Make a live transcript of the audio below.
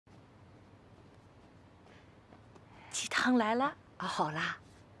鸡汤来了。啊，好啦，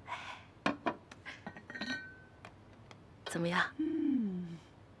怎么样？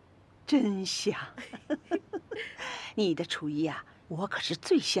真香！你的厨艺啊，我可是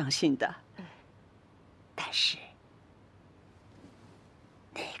最相信的。但是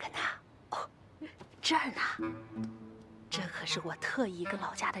那个呢？哦，这儿呢。这可是我特意跟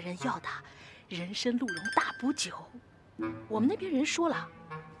老家的人要的人参鹿茸大补酒。我们那边人说了，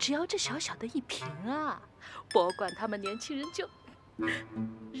只要这小小的一瓶啊，保管他们年轻人就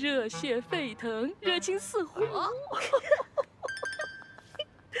热血沸腾，热情似火。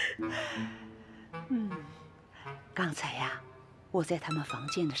刚才呀，我在他们房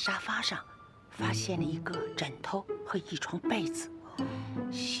间的沙发上发现了一个枕头和一床被子。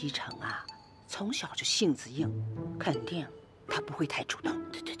西城啊，从小就性子硬，肯定他不会太主动。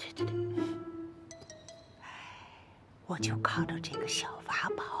对。我就靠着这个小法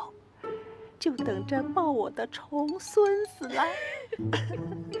宝，就等着抱我的重孙子了。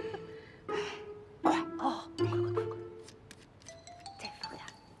快哦，快！再放点。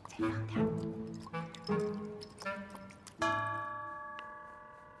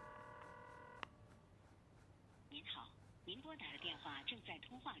您好，您拨打的电话正在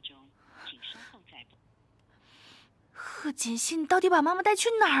通话中，请稍后再拨。贺锦熙，你到底把妈妈带去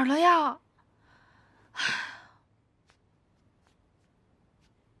哪儿了呀？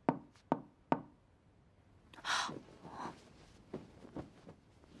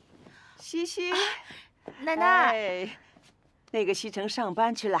西西，奶奶，哎，那个西城上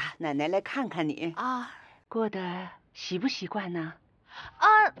班去了，奶奶来看看你啊，过得习不习惯呢？啊，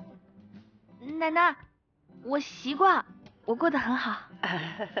奶奶，我习惯，我过得很好，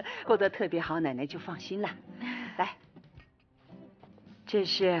过得特别好，奶奶就放心了。来，这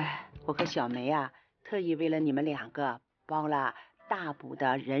是我和小梅啊，特意为了你们两个煲了大补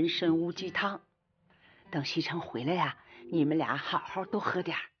的人参乌鸡汤。等西城回来呀，你们俩好好多喝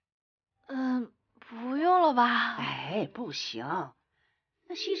点儿。不用了吧？哎，不行，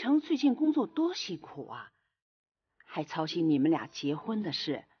那西城最近工作多辛苦啊，还操心你们俩结婚的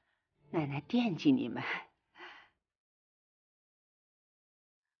事，奶奶惦记你们。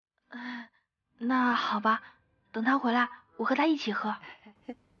那好吧，等他回来，我和他一起喝。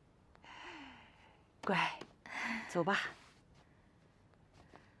乖，走吧。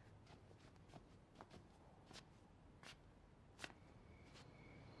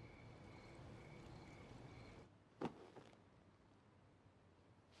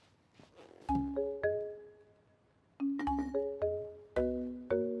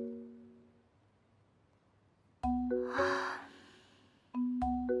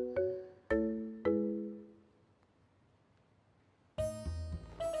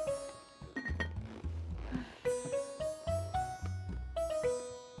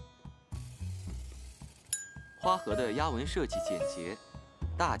花盒的压纹设计简洁、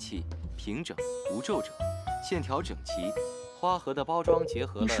大气、平整、无皱褶，线条整齐。花盒的包装结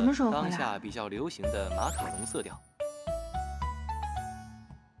合了当下比较流行的马卡龙色调。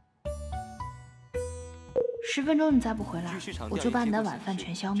10分钟你再不回来，我就把你的晚饭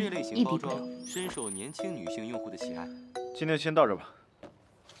全消灭，这类型包装深受年轻女性用户的喜爱。今天先到这吧。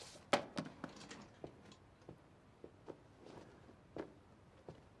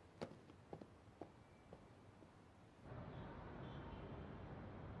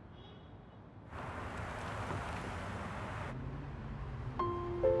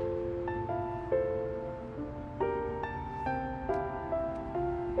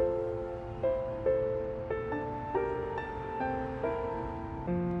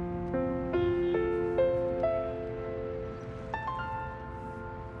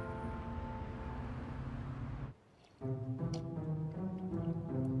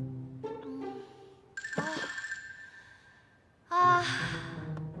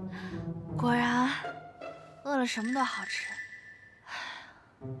果然，饿了什么都好吃。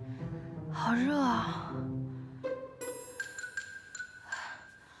好热啊！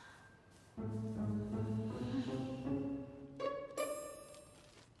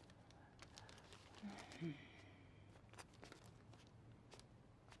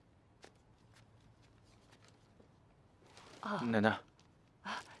奶奶，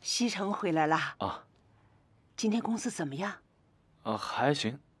西城回来了啊？今天公司怎么样？还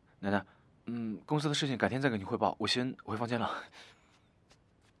行，奶奶。公司的事情改天再跟你汇报，我先回房间了。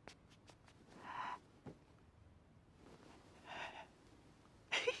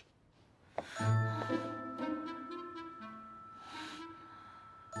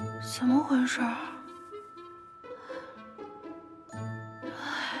怎么回事？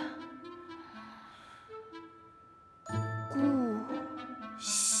顾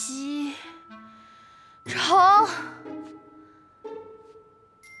西城。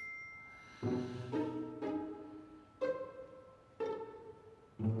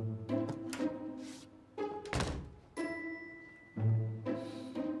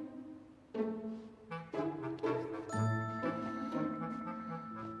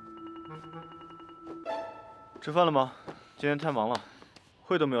吃饭了吗？今天太忙了，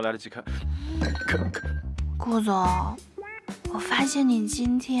会都没有来得及开。顾总，我发现你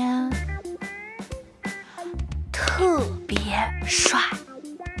今天特别帅。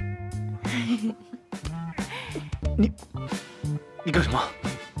你干什么？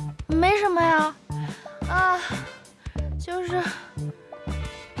没什么呀，就是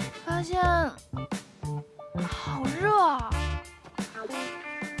发现好热啊，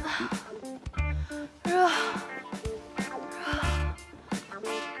热，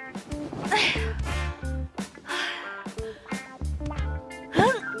哎呀，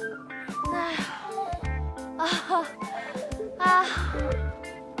哎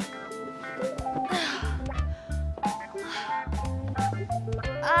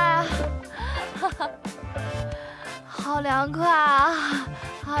呀，好凉快啊，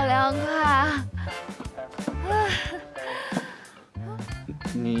好凉快啊！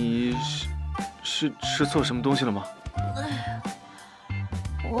你是吃错什么东西了吗？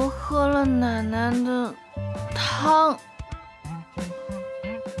我喝了奶奶的汤。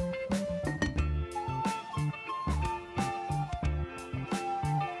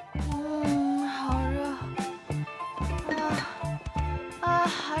好热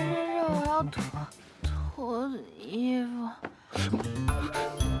还是热，我要脱衣服。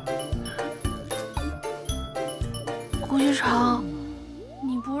顾局长，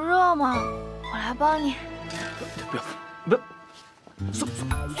你不热吗？我来帮你。不要，松，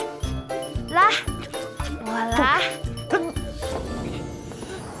来，我来。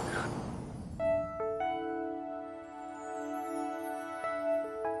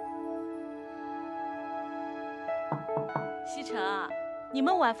西城，你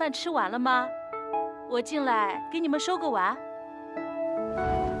们晚饭吃完了吗？我进来给你们收个碗。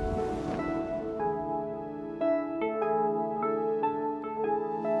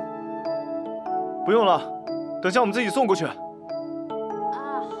不用了，等下我们自己送过去。好。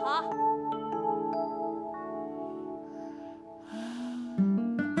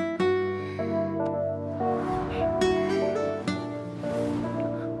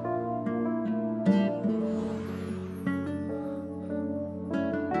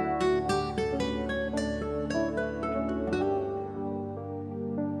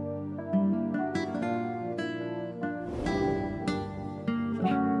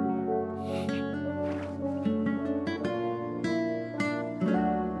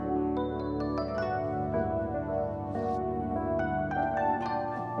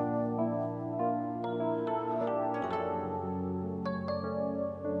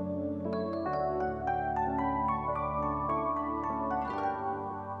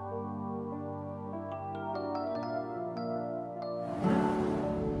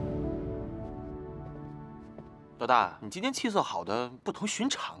老大，你今天气色好的不同寻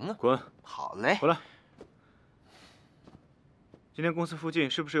常啊！滚！好嘞，回来。今天公司附近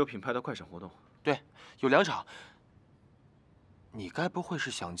是不是有品牌的快闪活动？对，有2场。你该不会是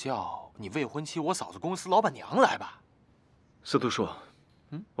想叫你未婚妻我嫂子公司老板娘来吧？司徒叔，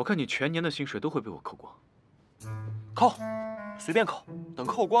我看你全年的薪水都会被我扣光。扣，随便扣，等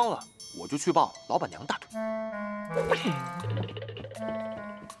扣光了，我就去抱老板娘大腿。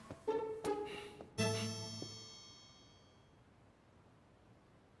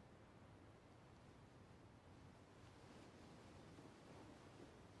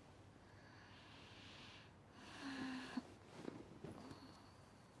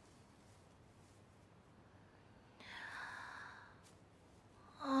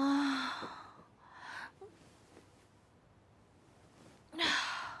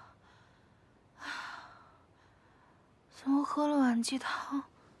怎么喝了碗鸡汤，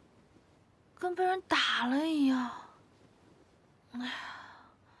跟被人打了一样？哎呀！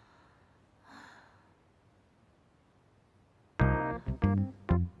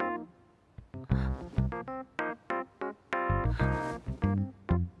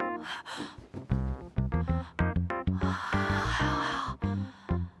还好。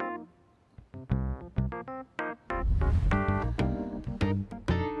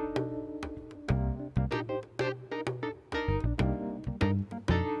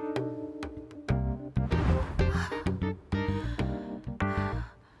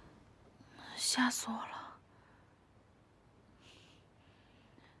吓死我了！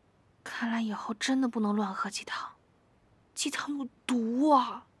看来以后真的不能乱喝鸡汤，鸡汤有毒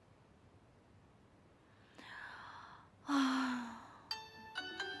啊！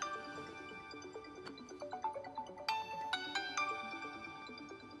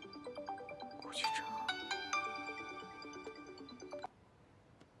顾局长，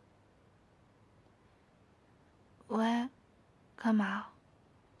喂，干嘛？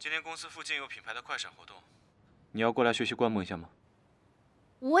今天公司附近有品牌的快闪活动，你要过来学习观摩一下吗？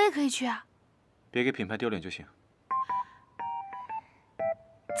我也可以去啊。别给品牌丢脸就行。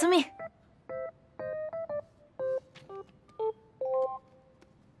遵命。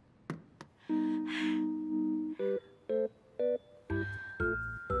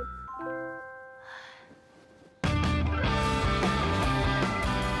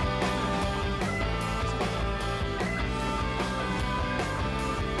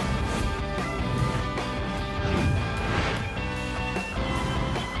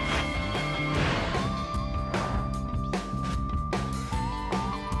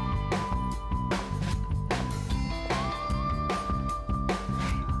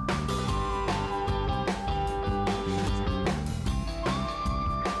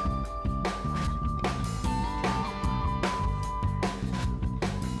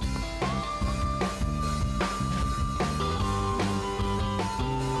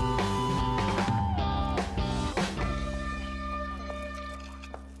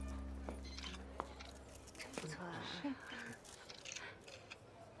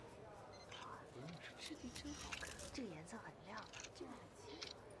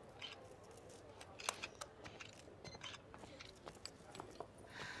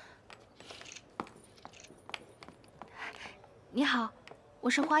你好，我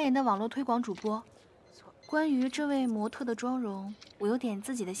是花颜的网络推广主播。关于这位模特的妆容，我有点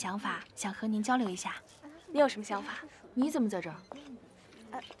自己的想法，想和您交流一下。你有什么想法？你怎么在这儿？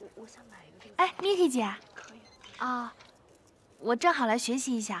我想买一个这个。哎 ，Miki 姐。啊，我正好来学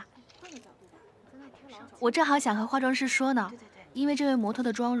习一下。我正好想和化妆师说呢，因为这位模特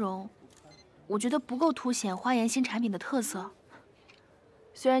的妆容，我觉得不够凸显花颜新产品的特色。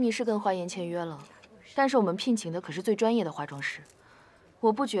虽然你是跟花颜签约了，但是我们聘请的可是最专业的化妆师，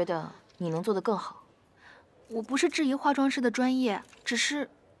我不觉得你能做得更好。我不是质疑化妆师的专业，只是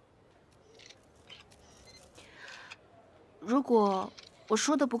如果我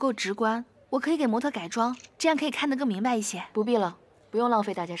说的不够直观，我可以给模特改妆，这样可以看得更明白一些。不必了，不用浪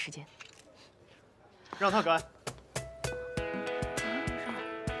费大家时间。让他改。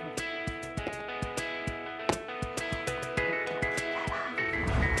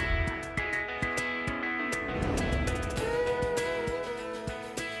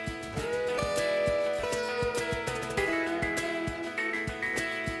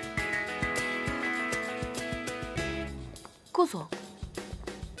顾总，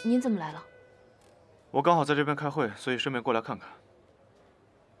您怎么来了？我刚好在这边开会，所以顺便过来看看。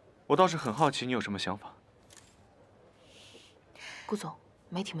我倒是很好奇你有什么想法。顾总，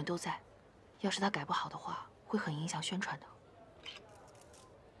媒体们都在，要是他改不好的话，会很影响宣传的。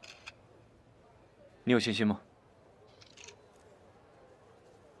你有信心吗？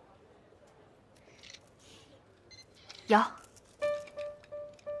有。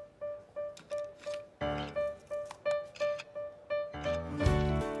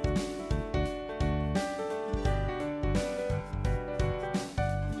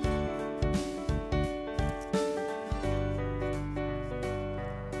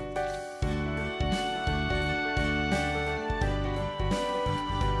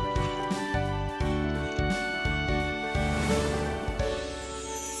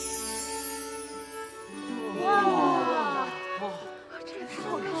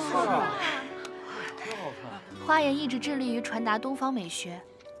花颜一直致力于传达东方美学，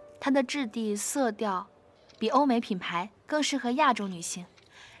它的质地、色调比欧美品牌更适合亚洲女性。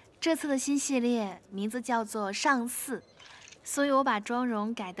这次的新系列名字叫做上巳，所以我把妆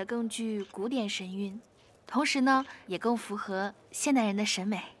容改得更具古典神韵，同时呢，也更符合现代人的审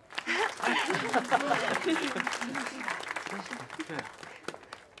美。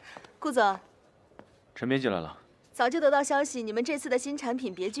顾总，陈编辑来了。早就得到消息，你们这次的新产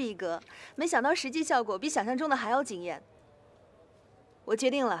品别具一格，没想到实际效果比想象中的还要惊艳。我决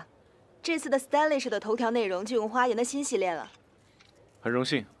定了，这次的 stylish 的头条内容就用花颜的新系列了。很荣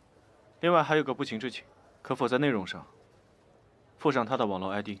幸。另外还有个不情之请，可否在内容上附上他的网络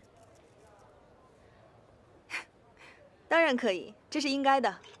ID？ 当然可以，这是应该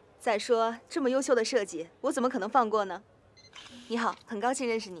的。再说这么优秀的设计，我怎么可能放过呢？你好，很高兴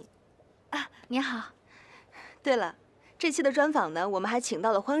认识你。啊，你好。对了，这期的专访呢，我们还请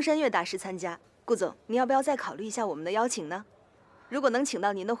到了荒山月大师参加。顾总，您要不要再考虑一下我们的邀请呢？如果能请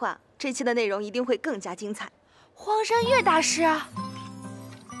到您的话，这期的内容一定会更加精彩。荒山月大师啊！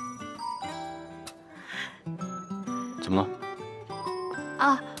怎么了？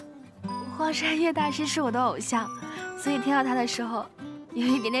啊，荒山月大师是我的偶像，所以听到他的时候，有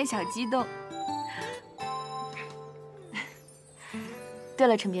一点点小激动。对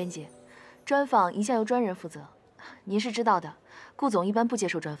了，陈编辑。专访一向由专人负责，您是知道的，顾总一般不接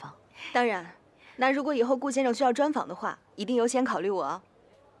受专访。当然，那如果以后顾先生需要专访的话，一定优先考虑我哦。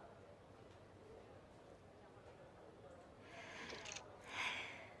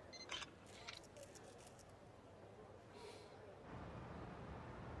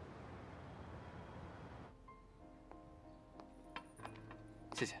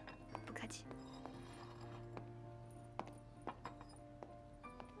谢谢。不客气。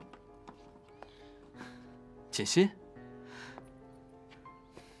锦溪，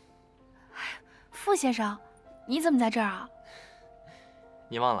傅先生，你怎么在这儿啊？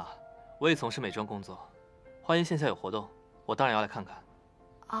你忘了，我也从事美妆工作，花园线下有活动，我当然要来看看。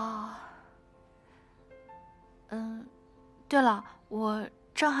哦，对了，我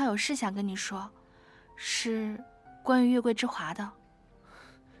正好有事想跟你说，是关于月桂之华的。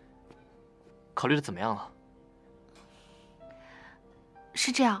考虑的怎么样了？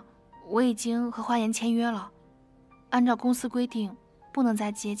是这样，我已经和花颜签约了，按照公司规定，不能再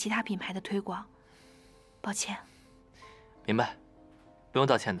接其他品牌的推广。抱歉。明白，不用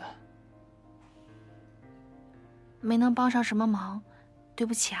道歉的。没能帮上什么忙，对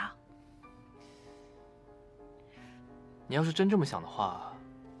不起啊。你要是真这么想的话，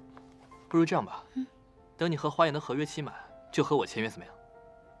不如这样吧，等你和花颜的合约期满，就和我签约，怎么样？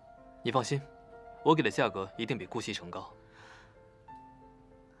你放心，我给的价格一定比顾西城高。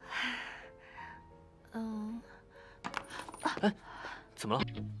哎，怎么了？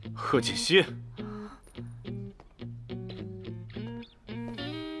贺锦溪，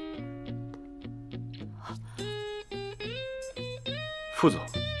傅总，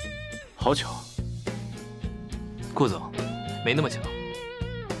好巧。顾总，没那么巧，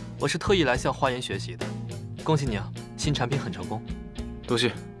我是特意来向花颜学习的。恭喜你啊，新产品很成功。多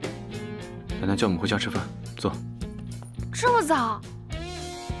谢。奶奶叫我们回家吃饭，走。这么早？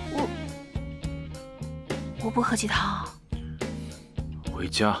我不喝鸡汤。回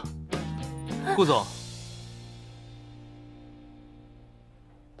家。顾总，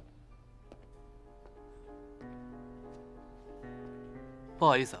不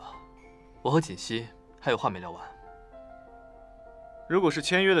好意思啊，我和锦溪还有话没聊完。如果是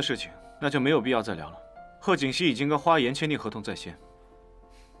签约的事情，那就没有必要再聊了。贺锦溪已经跟花颜签订合同在先。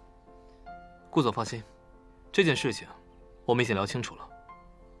顾总放心，这件事情我们已经聊清楚了，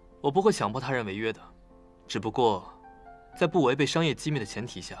我不会强迫他人违约的，只不过在不违背商业机密的前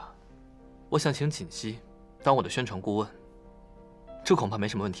提下，我想请锦溪当我的宣传顾问，这恐怕没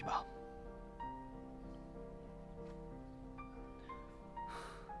什么问题吧？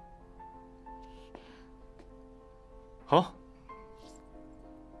好，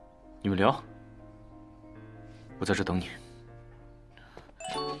你们聊，我在这等你。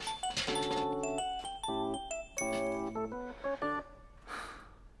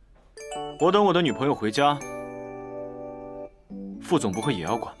我等我的女朋友回家，傅总不会也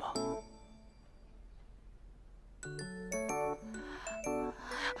要管吧？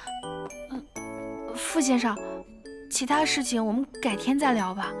傅先生，其他事情我们改天再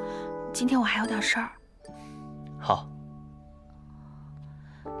聊吧。今天我还有点事儿。好，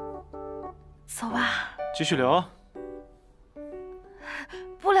走吧。继续聊啊。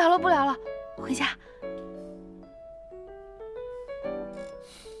不聊了，不聊了，回家。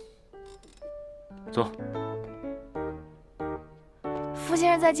走。傅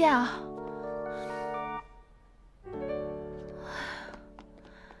先生再见啊。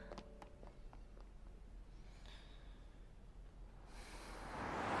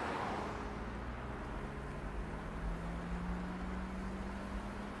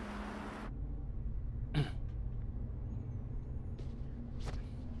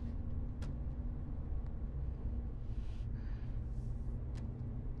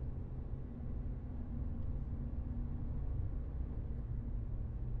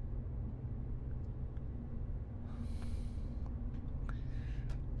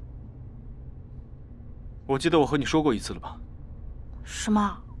我记得我和你说过一次了吧？什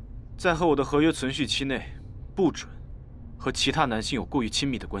么？在和我的合约存续期内，不准和其他男性有过于亲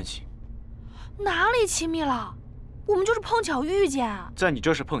密的关系。哪里亲密了？我们就是碰巧遇见。在你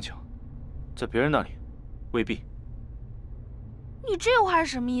这是碰巧，在别人那里未必。你这话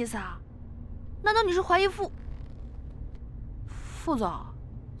是什么意思啊？难道你是怀疑傅总？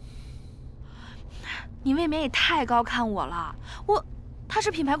你未免也太高看我了。他是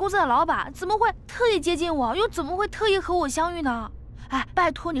品牌公司的老板，怎么会特意接近我，又怎么会特意和我相遇呢？哎，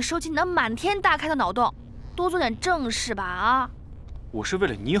拜托你收起你那满天大开的脑洞，多做点正事吧啊！我是为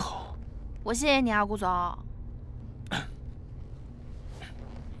了你好。我谢谢你啊，顾总。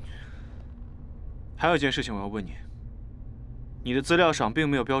还有一件事情我要问你，你的资料上并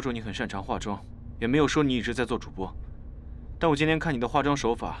没有标注你很擅长化妆，也没有说你一直在做主播，但我今天看你的化妆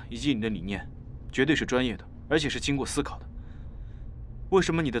手法以及你的理念，绝对是专业的，而且是经过思考的。为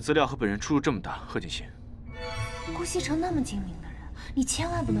什么你的资料和本人出入这么大，贺锦熙？顾西城那么精明的人，你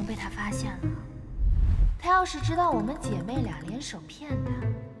千万不能被他发现了。他要是知道我们姐妹俩联手骗他，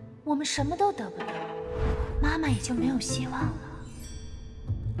我们什么都得不到，妈妈也就没有希望了。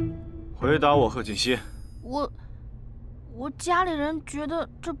回答我，贺锦熙。我家里人觉得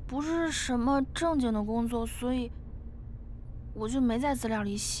这不是什么正经的工作，所以我就没在资料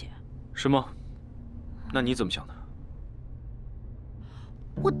里写。是吗？那你怎么想的？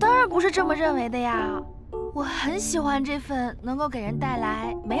我当然不是这么认为的呀。我很喜欢这份能够给人带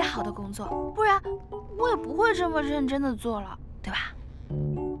来美好的工作，不然我也不会这么认真的做了，对吧？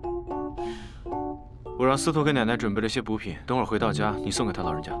我让司徒给奶奶准备了些补品，等会儿回到家你送给他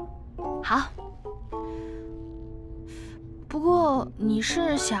老人家。好。不过你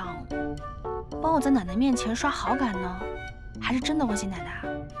是想帮我在奶奶面前刷好感呢，还是真的关心奶奶啊？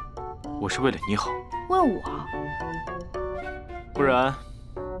我是为了你好。为我？不然，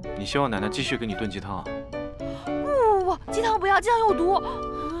你希望奶奶继续给你炖鸡汤啊？不，鸡汤不要，鸡汤有毒。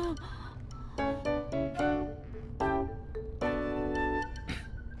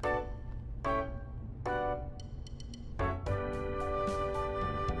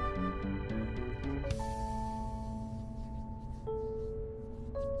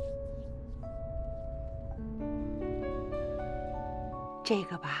这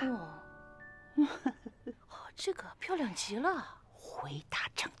个吧。这个漂亮极了。回答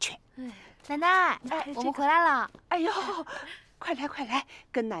正确。奶奶，我们回来了。哎呦，快来快来，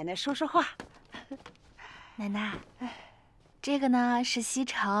跟奶奶说说话。奶奶，这个呢是西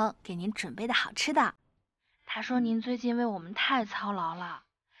城给您准备的好吃的。他说您最近为我们太操劳了，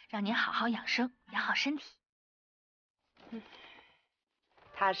让您好好养生，养好身体。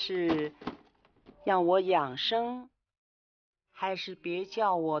他是让我养生，还是别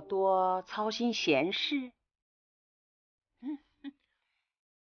叫我多操心闲事？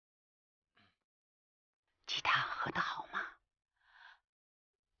鸡汤喝得好吗？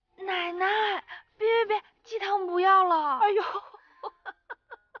奶奶，别，鸡汤不要了。哎呦，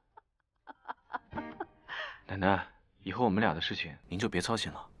奶奶，以后我们俩的事情您就别操心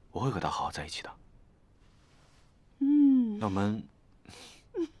了，我会和他好好在一起的。那我们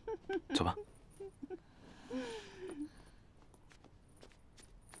走吧。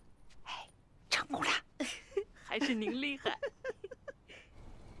哎，成功了，还是您厉害。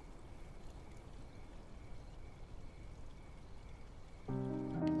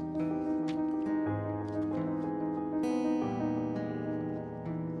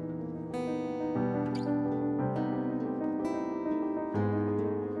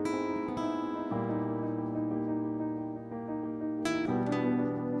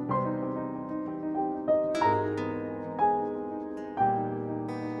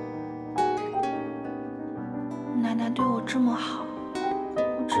奶奶对我这么好，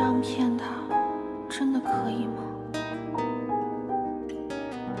我这样骗她，真的可以吗？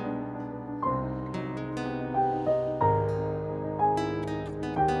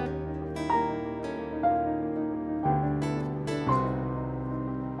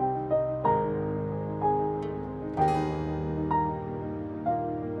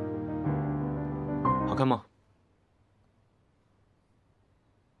好看吗？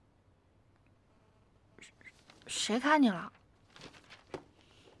谁看你了？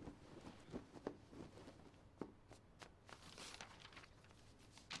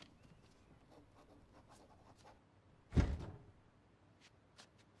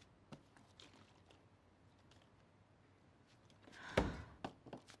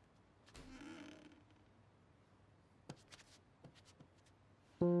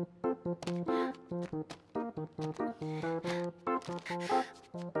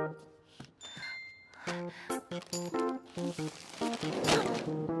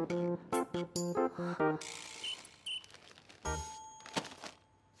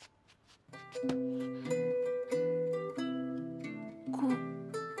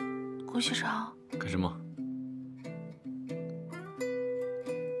顾西城，干什么？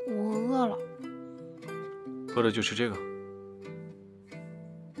我饿了。饿了就吃这个。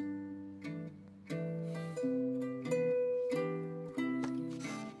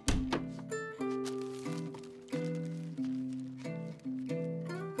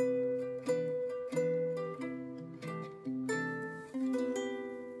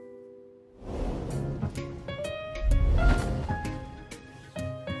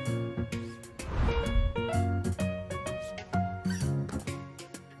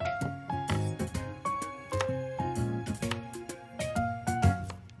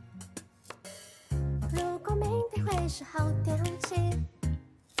是好天气。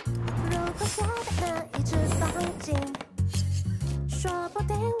如果说的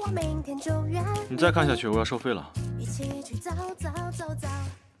你再看下去，我要收费了。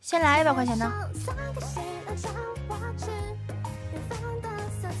先来200块钱的。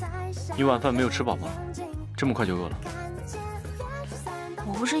你晚饭没有吃饱吗？这么快就饿了？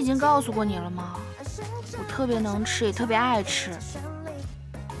我不是已经告诉过你了吗？我特别能吃，也特别爱吃。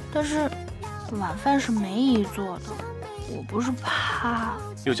但是晚饭是梅姨做的，我不是怕。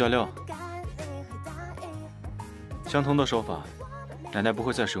又加料。相同的手法，奶奶不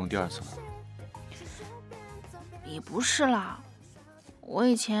会再使用第2次了。也不是啦，我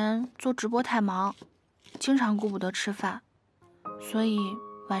以前做直播太忙，经常顾不得吃饭，所以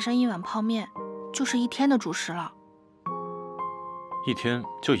晚上1碗泡面就是1天的主食了。1天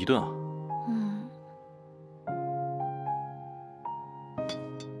就1顿啊？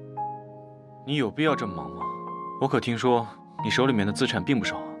你有必要这么忙吗？我可听说你手里面的资产并不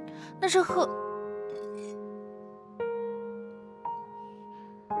少啊。那是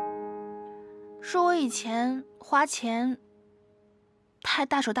我以前花钱太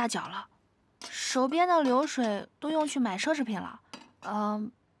大手大脚了，手边的流水都用去买奢侈品了，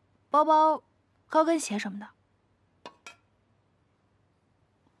包包、高跟鞋什么的。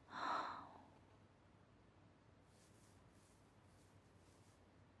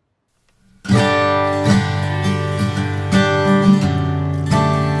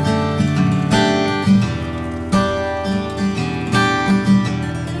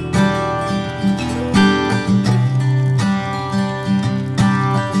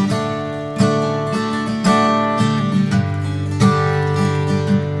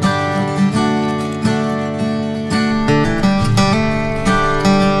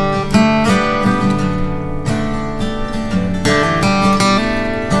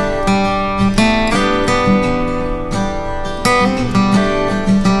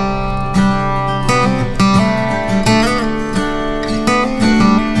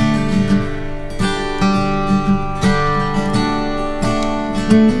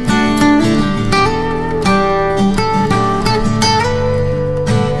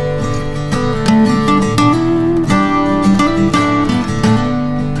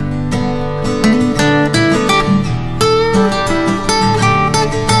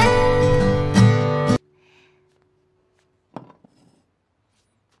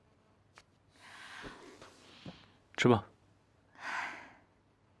吃吧。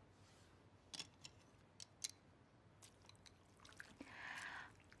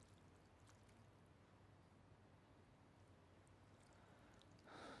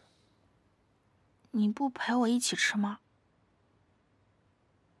你不陪我一起吃吗？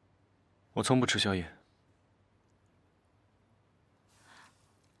我从不吃宵夜。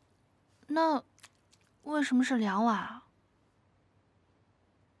那为什么是2碗啊？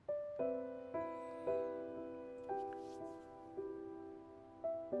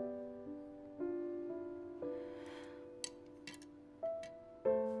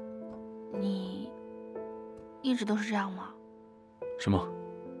你一直都是这样吗？什么？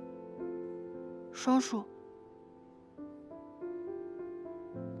双数。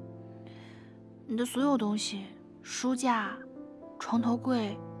你的所有东西，书架、床头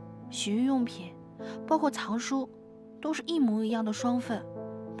柜、洗浴用品，包括藏书，都是一模一样的双份。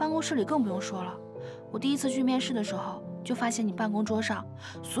办公室里更不用说了。我第一次去面试的时候，就发现你办公桌上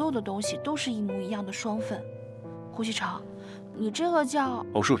所有的东西都是一模一样的双份。胡锡成，你这个叫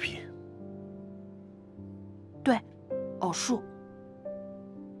偶数癖。对，偶数。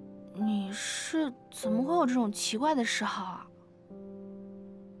你是怎么会有这种奇怪的嗜好啊？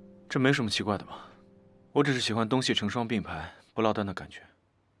这没什么奇怪的吧？我只是喜欢东西成双并排、不落单的感觉。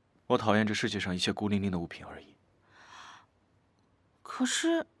我讨厌这世界上一切孤零零的物品而已。可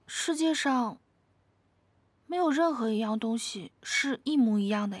是世界上没有任何一样东西是一模一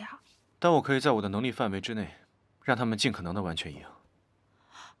样的呀。但我可以在我的能力范围之内，让它们尽可能的完全一样。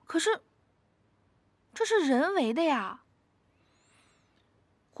可是这是人为的呀。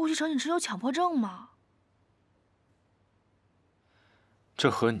胡锡成，你是有强迫症吗？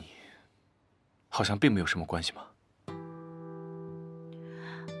这和你好像并没有什么关系吧？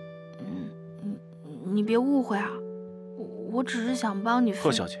你别误会啊，我只是想帮你。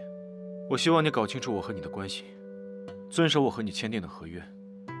贺小姐，我希望你搞清楚我和你的关系，遵守我和你签订的合约。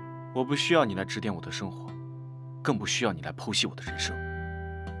我不需要你来指点我的生活，更不需要你来剖析我的人生。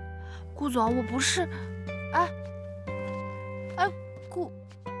顾总，我不是，顾。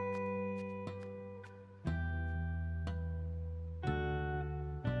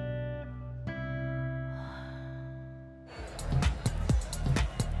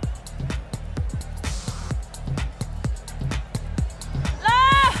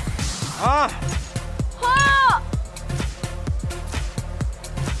啊！花，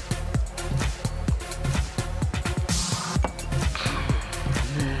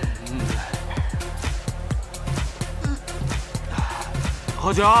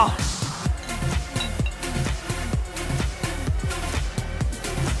喝酒。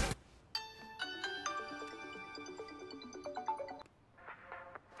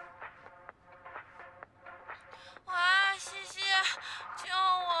喂，西西，救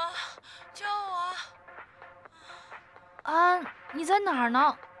我！救我！安，你在哪儿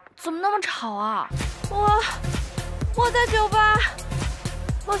呢？怎么那么吵啊？我在酒吧，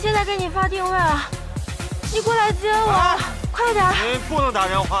我现在给你发定位了，你过来接我，快点！你不能打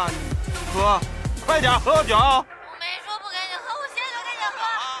电话，喝，快点喝酒。我没说不给你喝，我现在就给你喝。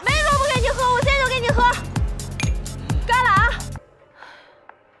没说不给你喝，我现在就给你喝。干了啊！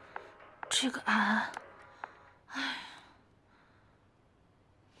这个安，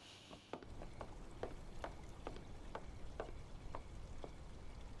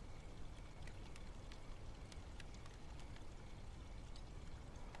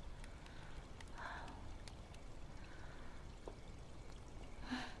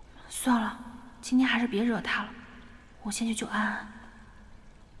算了，今天还是别惹他了。我先去救安安。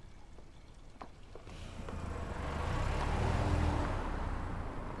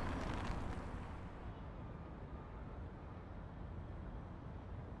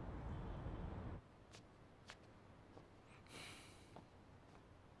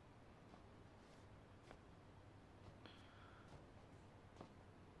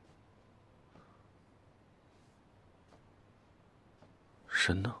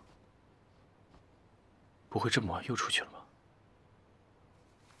人呢？不会这么晚又出去了吧？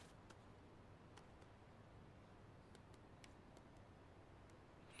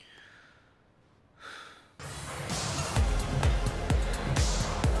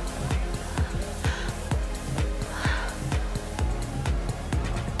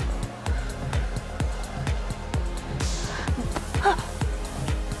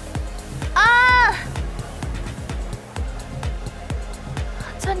安，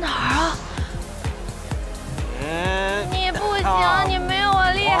在哪儿啊？你不行，你没有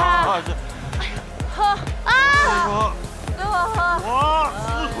我厉害。喝啊！给我喝。我司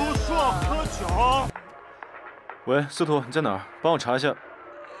徒说喝酒。喂，司徒，你在哪儿？帮我查一下。都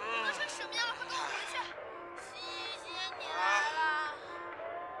成什么样了？快跟我回去！西西，你来了。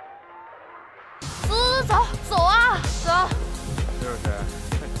走，走啊，走。是不是？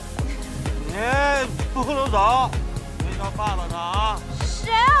你不能走，没找爸爸呢啊！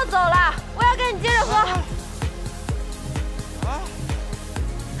谁要走了？我要跟你接着喝。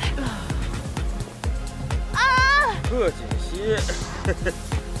贺锦熙，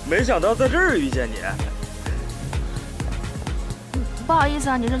没想到在这儿遇见你。不好意思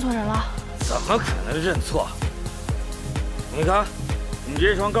啊，你认错人了。怎么可能认错？你看，你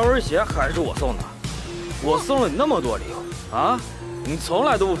这双高跟鞋还是我送的，我送了你那么多礼物啊，你从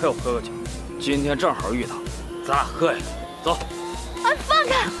来都不陪我喝个酒，今天正好遇到，咱俩喝一个，走。哎，放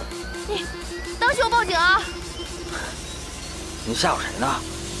开！你当心我报警啊！你吓唬谁呢？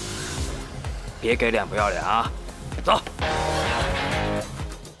别给脸不要脸啊！走。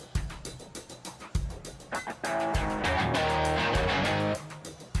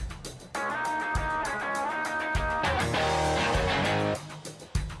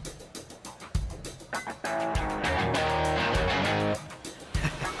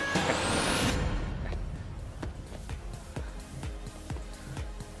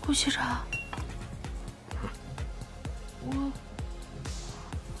顾局长，我。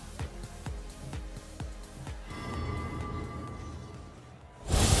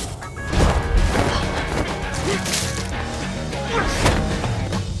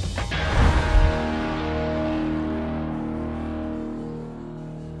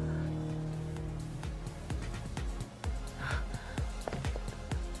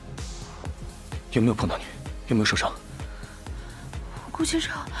有没有碰到你？有没有受伤？顾局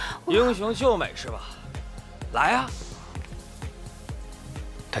长，英雄救美是吧？来呀！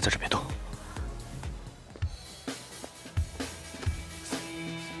待在这别动。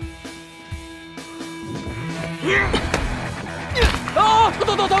啊！动！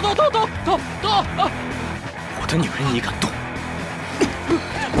我的女人你敢动？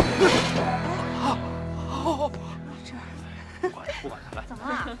不管他，来。怎么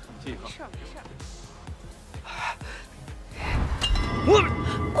了？继续喝。没事。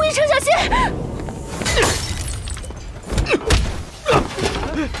顾一成，小心！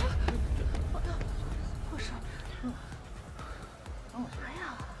不是，干嘛呀？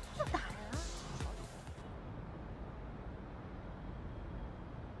要打人啊？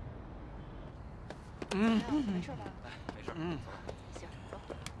没事吧？没事。行，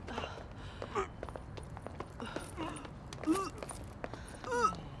走。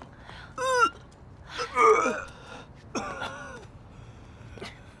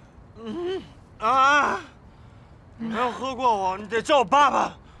得叫我爸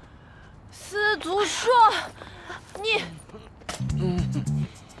爸。司徒硕，你，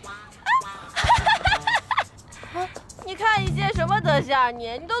你看你现在什么德行？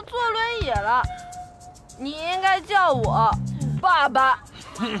你都坐轮椅了，你应该叫我爸爸。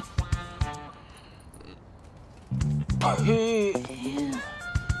呸！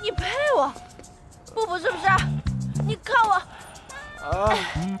你陪我？不是不是，你看我。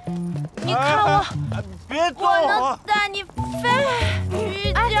 你看我，别动我能带你飞，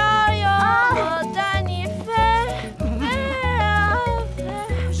去郊游，我带你飞，飞啊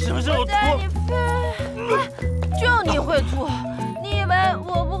飞，是不是我带你飞？就你会吐，你以为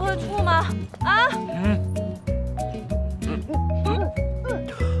我不会吐吗？啊？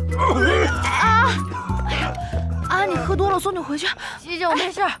啊！你喝多了，送你回去。西姐，我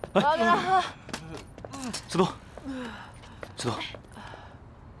没事，我要给他喝。司徒，司徒。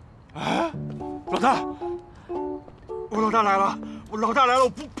 哎，老大，我老大来了，我老大来了，我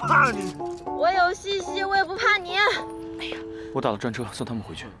不怕你。我有西西，我也不怕你。哎呀，我打了专车送他们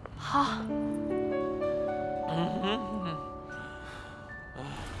回去。好。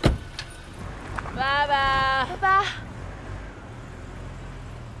拜拜，拜拜。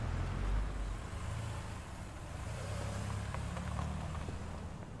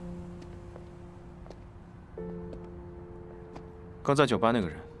刚在酒吧那个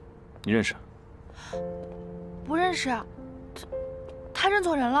人。 你认识？不认识，他认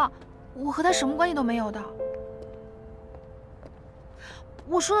错人了，我和他什么关系都没有的。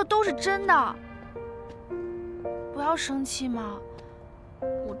我说的都是真的，不要生气嘛，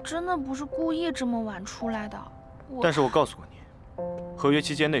我真的不是故意这么晚出来的。但是我告诉过你，合约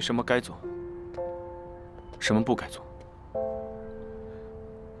期间内什么该做，什么不该做。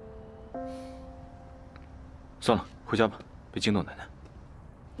算了，回家吧，别惊动奶奶。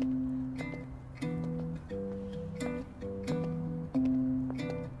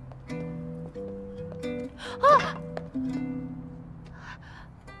 啊！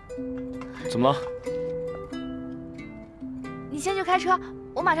怎么了？你先去开车，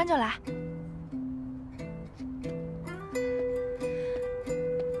我马上就来。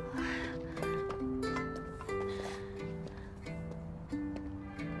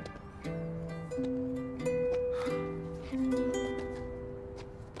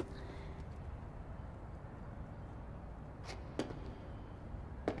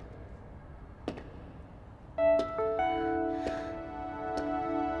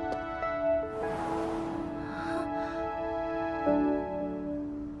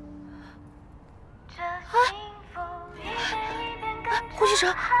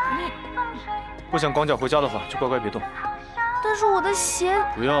不想光脚回家的话，就乖乖别动。但是我的鞋……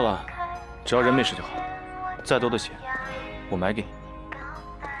不要了，只要人没事就好。再多的鞋，我买给你。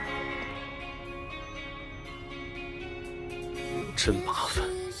真麻烦。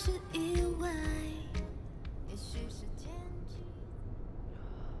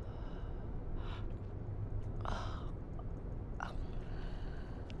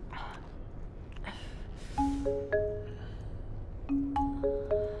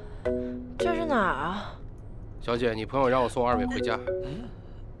哪儿啊？小姐，你朋友让我送二位回家。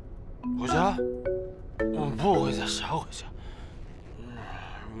回家？我不回家，啥回家？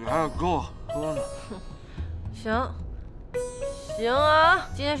你还跟我喝呢。行，行啊，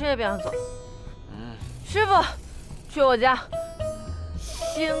今天谁也别想走。师傅，去我家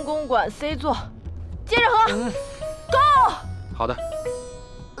新公馆 C 座，接着喝。Go。好的。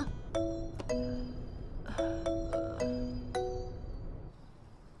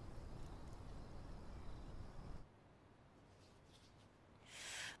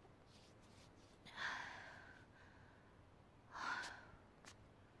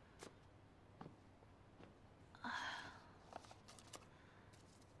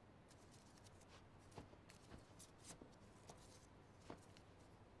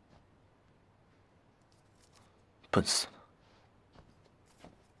 笨死了！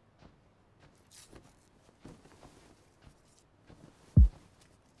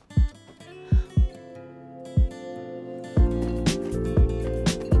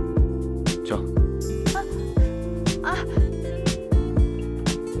酒。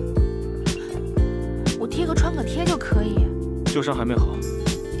我贴个创可贴就可以。旧伤还没好，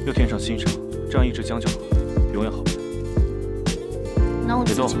又添上新伤，这样一直将就的话，永远好不了。那我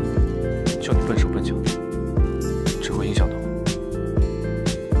别动，就你笨手笨脚的。 只会影响到我。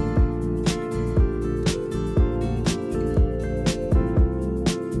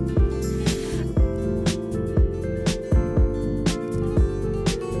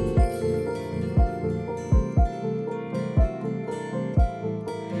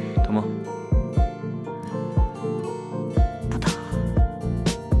疼吗？不疼。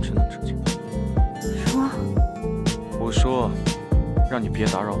别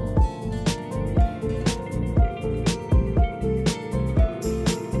打扰我。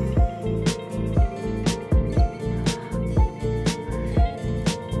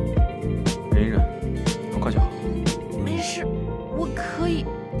忍一忍，很快就好。没事，我可以。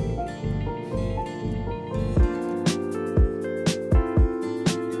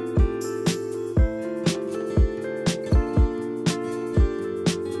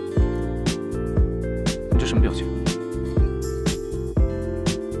你这什么表情？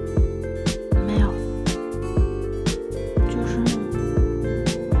没有，就是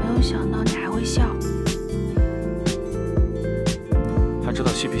没有想到你还会笑。还知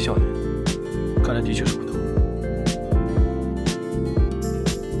道嬉皮笑脸，看来的确是不同。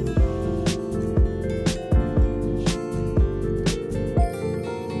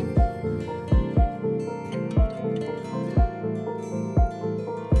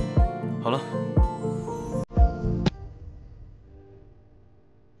好了。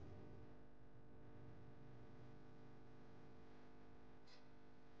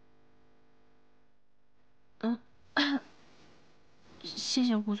谢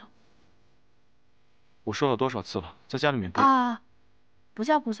谢顾总。我说了多少次了，在家里面不不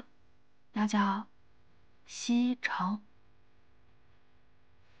叫顾总，要叫西城。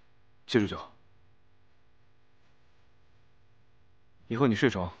记住就好。以后你睡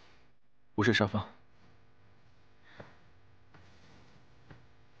床，我睡沙发。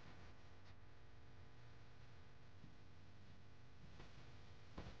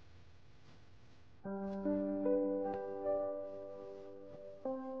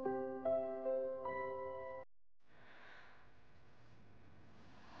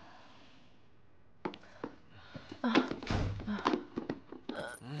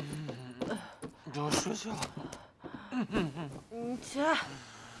让我睡觉。你起来。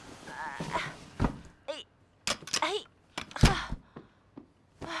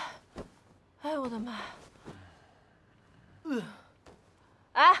哎，我的妈！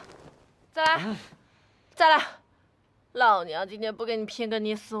哎，再来，再来！老娘今天不跟你拼个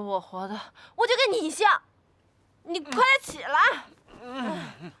你死我活的，我就跟你一样。你快点起来！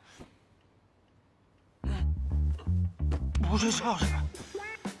不睡觉是吧？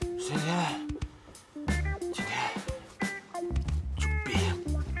今天就别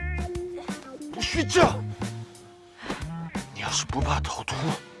不睡觉。你要是不怕头秃，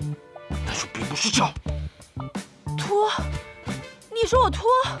那就别不睡觉。秃？你说我秃？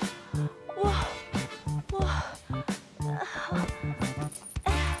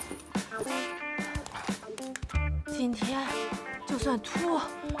今天就算秃，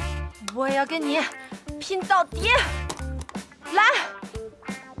我也要跟你拼到底！来，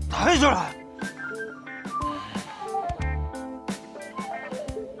抬起来！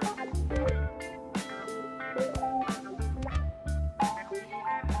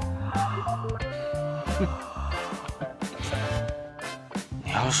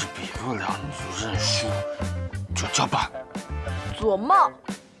你要是比不了，你就认输，就叫板。做梦！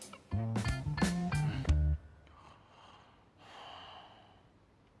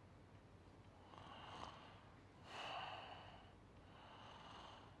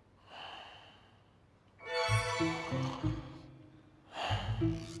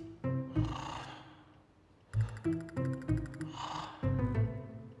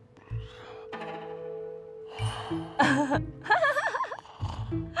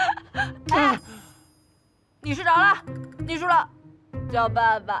哎，你睡着了，你输了，叫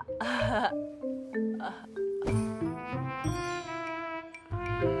爸爸。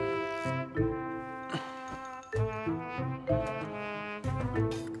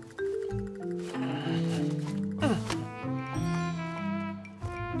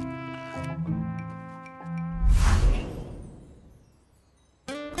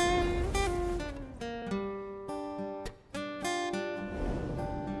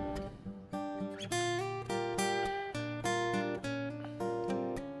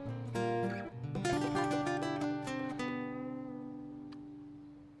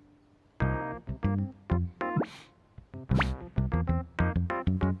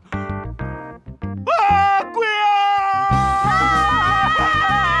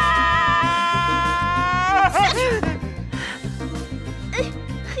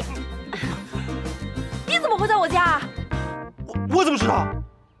我怎么知道？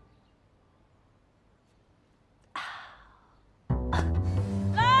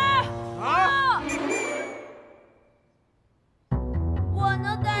来啊！我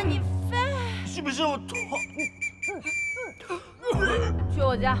能带你飞。是不是我脱？去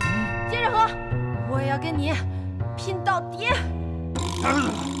我家，接着喝，我也要跟你拼到底。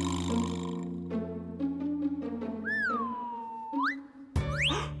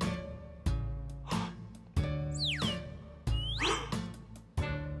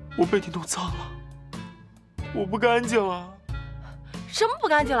我被你弄脏了，我不干净了。什么不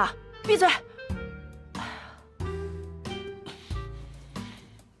干净了？闭嘴！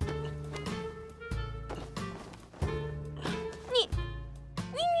你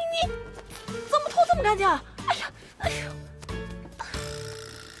怎么拖这么干净啊？哎呀，哎呦！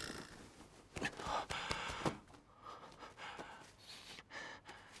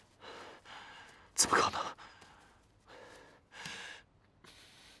怎么可能？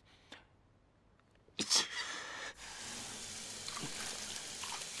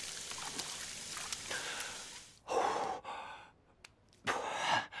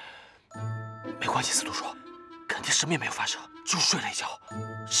没关系，司徒说，肯定什么也没有发生，就是睡了一觉，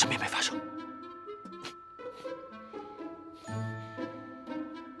什么也没发生。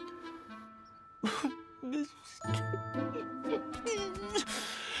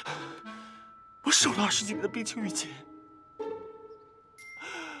我守了20几年的冰清玉洁，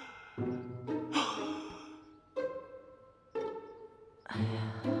哎呀，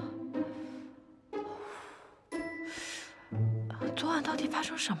昨晚到底发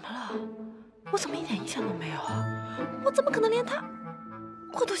生什么了？我怎么一点印象都没有啊？我怎么可能连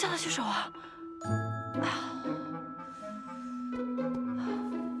我都下得去手啊？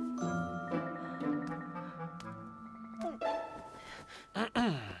哎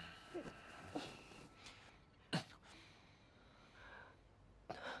呀！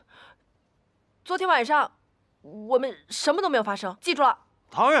昨天晚上我们什么都没有发生，记住了。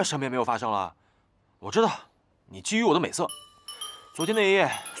当然什么也没有发生了。我知道你觊觎我的美色，昨天那一夜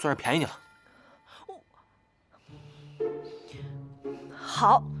算是便宜你了。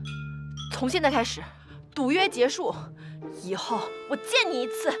好，从现在开始，赌约结束。以后我见你一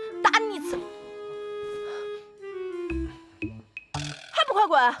次打你一次，还不快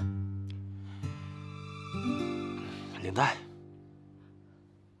滚！领带。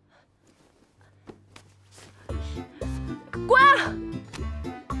滚！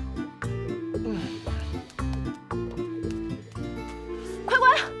快滚！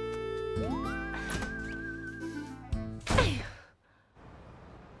哎呀！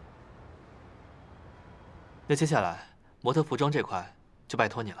那接下来模特服装这块就拜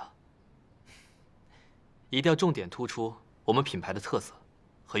托你了，一定要重点突出我们品牌的特色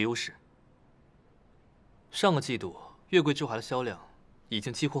和优势。上个季度月桂之华的销量已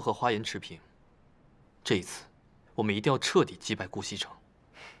经几乎和花颜持平，这一次我们一定要彻底击败顾西城。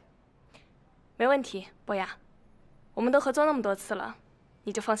没问题，博雅，我们都合作那么多次了，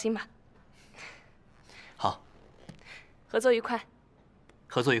你就放心吧。好，合作愉快。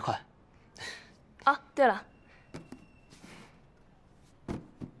合作愉快。哦，对了，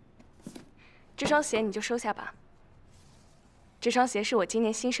这双鞋你就收下吧。这双鞋是我今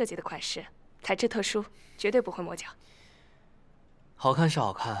年新设计的款式，材质特殊，绝对不会磨脚。好看是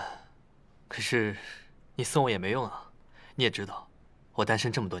好看，可是你送我也没用啊。你也知道，我单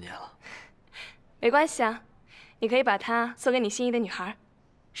身这么多年了。没关系啊，你可以把它送给你心仪的女孩，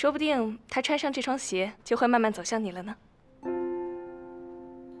说不定她穿上这双鞋就会慢慢走向你了呢。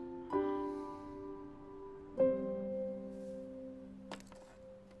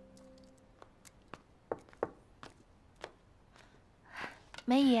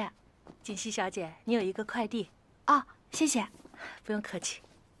梅姨，锦溪小姐，你有一个快递。哦，谢谢。不用客气。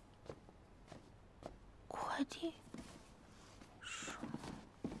快递。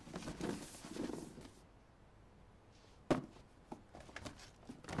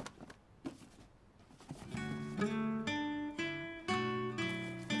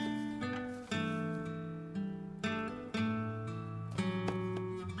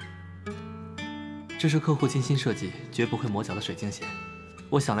这是客户精心设计、绝不会磨脚的水晶鞋。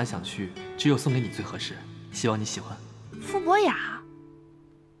我想来想去，只有送给你最合适，希望你喜欢。傅博雅，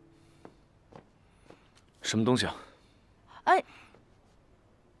什么东西啊？哎，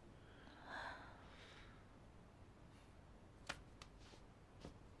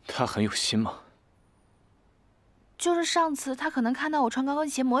他很有心吗？就是上次他可能看到我穿高跟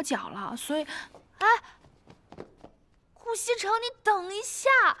鞋磨脚了，所以，哎，顾西城，你等一下，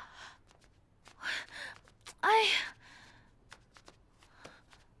哎呀。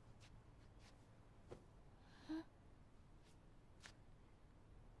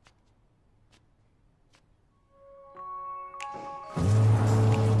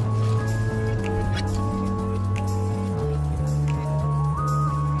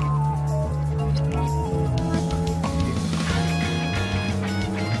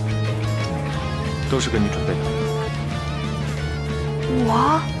都是给你准备的。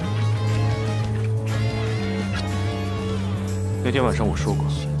我那天晚上我说过，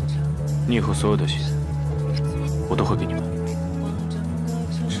你以后所有的鞋，我都会给你买。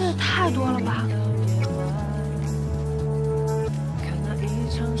这太多了吧？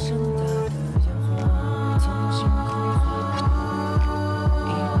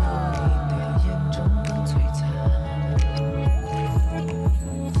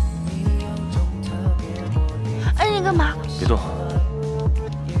哎，你干嘛？别动。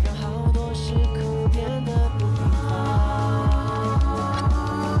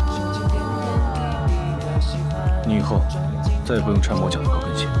你以后再也不用穿磨脚的高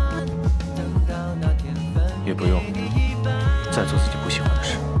跟鞋，也不用再做自己不喜欢的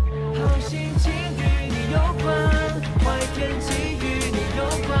事。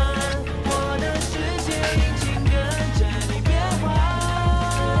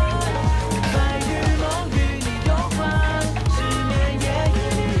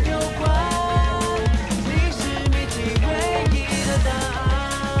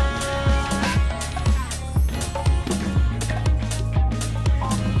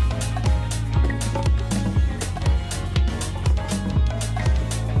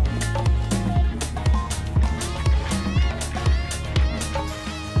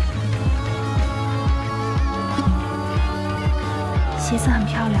鞋子很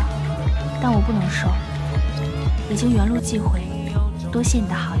漂亮，但我不能收，已经原路寄回，多谢你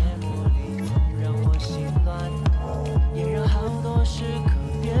的好意。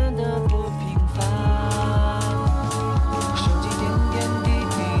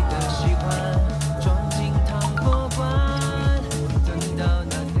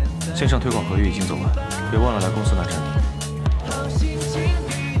线上推广合约已经走完，别忘了来公司拿产品。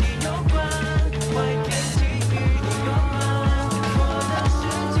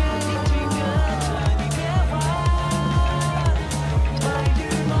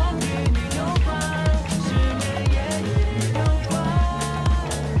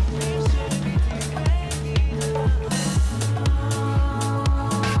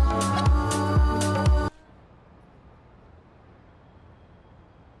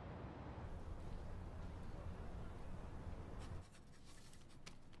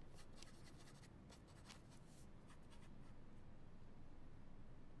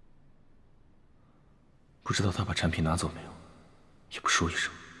不知道他把产品拿走没有，也不说一声。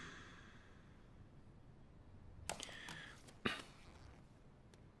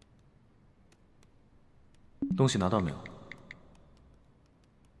东西拿到没有？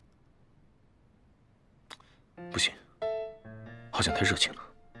不行，好像太热情了。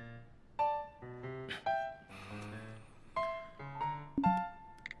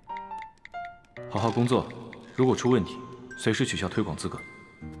好好工作，如果出问题，随时取消推广资格。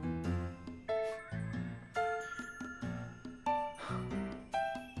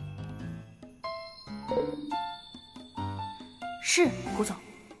是，古总，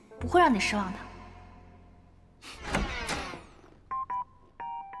不会让你失望的。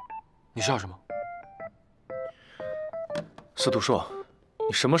你是要什么？司徒硕，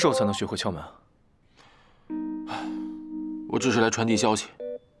你什么时候才能学会敲门啊？我只是来传递消息。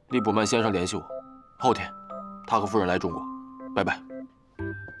利卜曼先生联系我，后天他和夫人来中国，拜拜。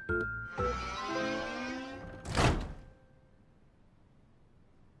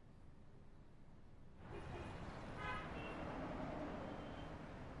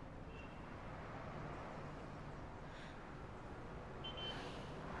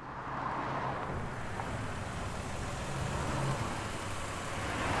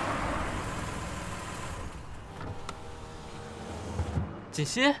锦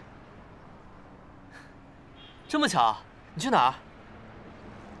溪，这么巧，你去哪儿？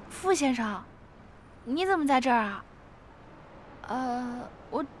傅先生，你怎么在这儿啊？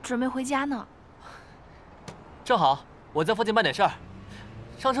我准备回家呢。正好我在附近办点事儿，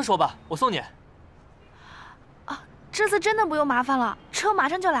上车说吧，我送你。啊，这次真的不用麻烦了，车马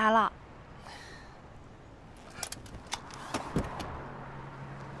上就来了。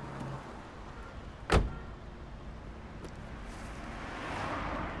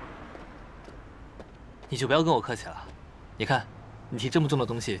你就不要跟我客气了，你看，你提这么重的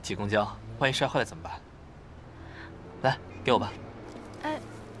东西挤公交，万一摔坏了怎么办？来，给我吧。哎，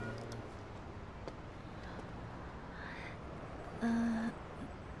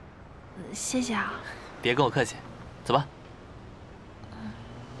谢谢啊。别跟我客气，走吧。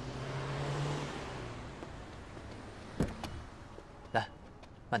来，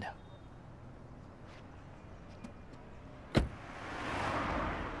慢点。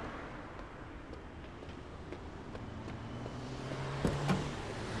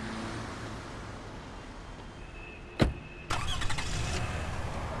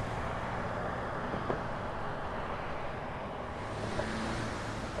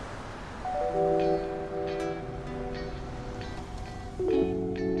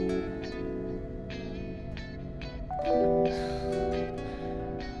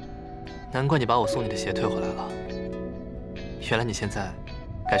怪你把我送你的鞋退回来了。原来你现在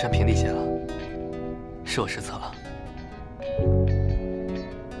改穿平底鞋了，是我失策了。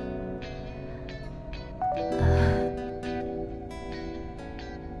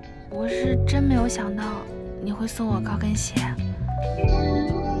我是真没有想到你会送我高跟鞋，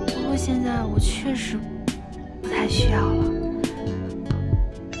不过现在我确实不太需要了。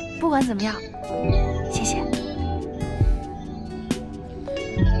不管怎么样，谢谢。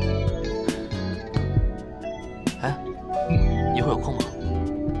哎，一会儿有空吗？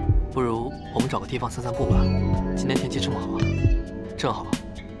不如我们找个地方散散步吧。今天天气这么好，正好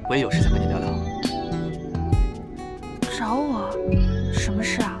我也有事想跟你聊聊。找我？什么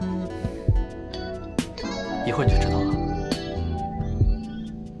事啊？一会儿你就知道了。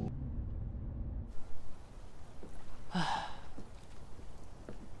唉，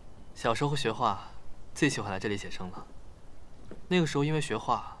小时候学画，最喜欢来这里写生了。那个时候因为学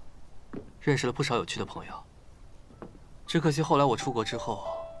画，认识了不少有趣的朋友。只可惜后来我出国之后，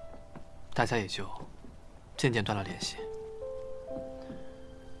大家也就渐渐断了联系。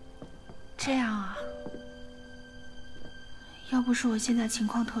这样啊，要不是我现在情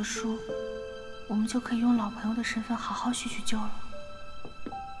况特殊，我们就可以用老朋友的身份好好叙叙旧了。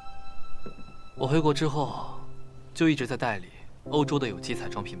我回国之后，就一直在代理欧洲的有机彩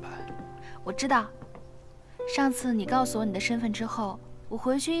妆品牌。我知道，上次你告诉我你的身份之后，我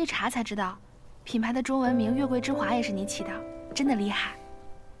回去一查才知道，品牌的中文名“月桂之华”也是你起的，真的厉害。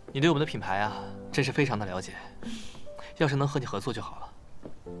你对我们的品牌啊，真是非常的了解。要是能和你合作就好了。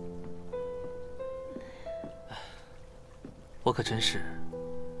我可真是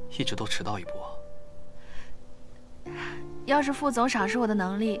一直都迟到一步。要是副总赏识我的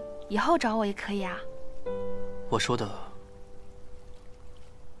能力，以后找我也可以啊。我说的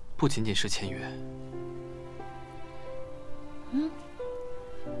不仅仅是签约。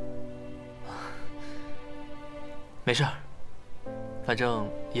没事儿，反正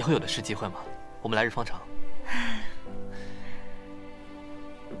以后有的是机会嘛，我们来日方长。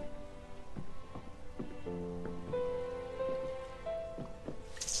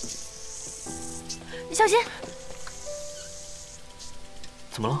你小心！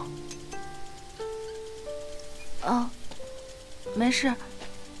怎么了？没事，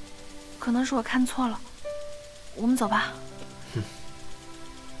可能是我看错了。我们走吧。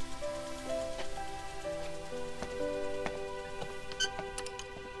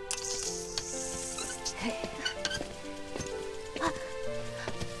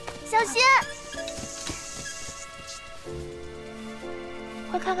小心！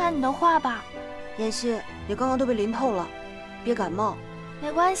快看看你的画吧。妍希，你刚刚都被淋透了，别感冒。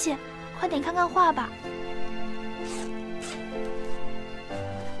没关系，快点看看画吧。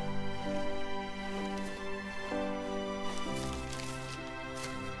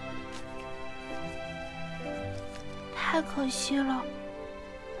太可惜了。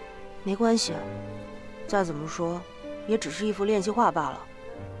没关系，再怎么说，也只是一幅练习画罢了，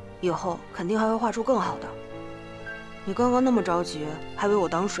以后肯定还会画出更好的。你刚刚那么着急，还为我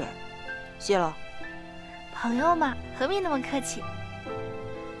挡水，谢了。朋友嘛，何必那么客气？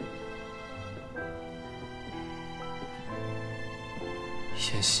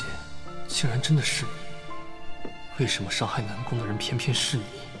妍希，竟然真的是你！为什么伤害南宫的人偏偏是你？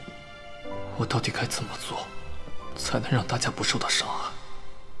我到底该怎么做，才能让大家不受到伤害？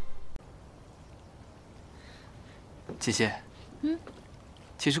姐姐，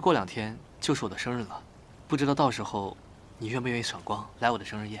其实过2天就是我的生日了，不知道到时候你愿不愿意赏光来我的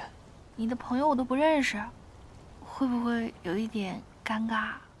生日宴？你的朋友我都不认识，会不会有一点尴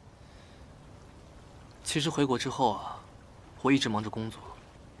尬？其实回国之后啊，我一直忙着工作，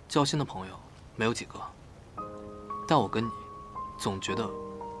交心的朋友没有几个。但我跟你总觉得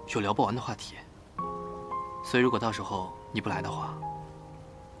有聊不完的话题，所以如果到时候你不来的话，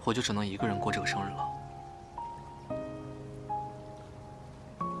我就只能一个人过这个生日了。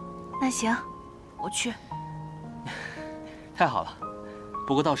那行，我去。太好了，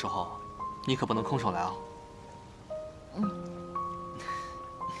不过到时候你可不能空手来哦。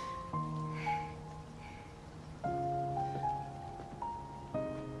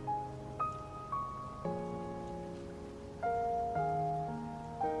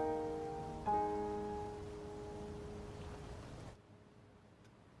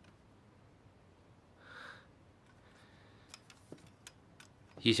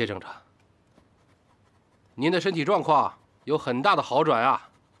一切正常。您的身体状况有很大的好转啊，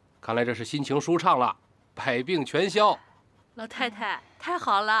看来这是心情舒畅了，百病全消。老太太，太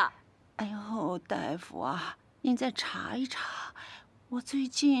好了！哎呦，大夫啊，您再查一查，我最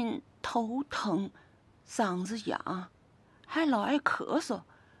近头疼，嗓子痒，还老爱咳嗽，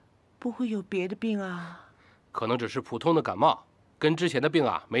不会有别的病啊？可能只是普通的感冒，跟之前的病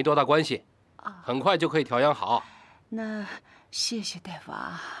啊没多大关系，很快就可以调养好。那谢谢大夫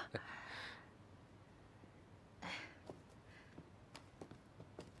啊。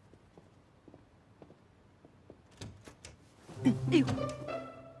哎呦！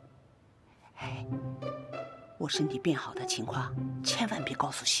哎，我身体变好的情况，千万别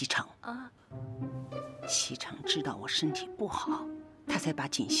告诉西城啊。西城知道我身体不好，他才把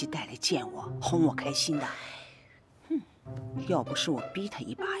锦溪带来见我，哄我开心的。要不是我逼他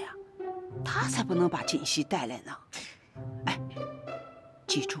一把呀，他才不能把锦溪带来呢。哎，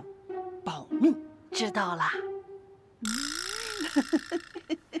记住，保密。知道了。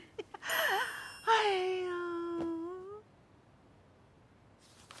哎呀！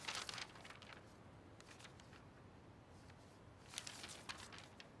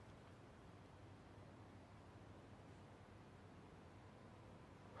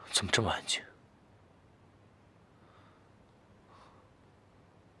怎么这么安静？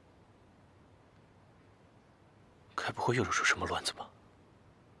该不会又惹出什么乱子吧？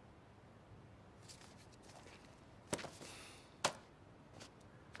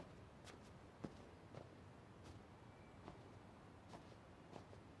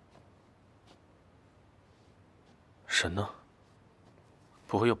神呢？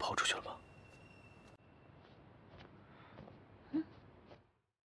不会又跑出去了吧？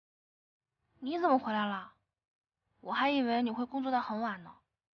你怎么回来了？我还以为你会工作到很晚呢。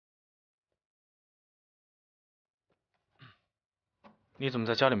你怎么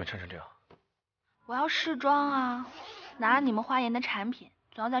在家里面穿成这样？我要试妆啊，拿了你们花颜的产品，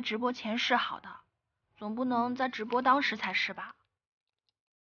总要在直播前试好的，总不能在直播当时才试吧？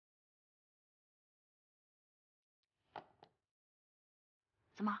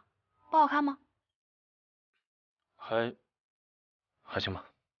怎么，不好看吗？还行吧。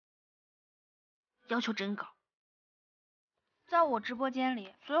要求真高。在我直播间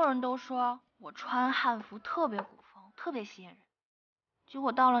里，所有人都说我穿汉服特别古风，特别吸引人。结果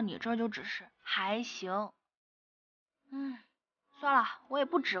到了你这儿就只是还行。算了，我也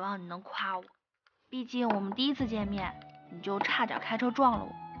不指望你能夸我，毕竟我们第一次见面你就差点开车撞了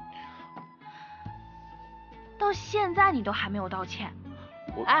我，到现在你都还没有道歉。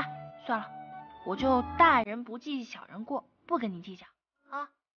哎，算了，我就大人不计小人过，不跟你计较啊。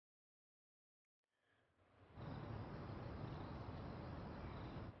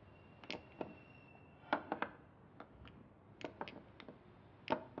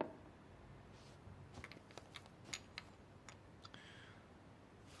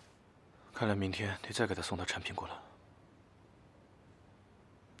看来明天得再给他送套产品过来了。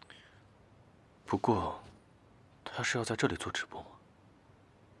不过，他是要在这里做直播吗？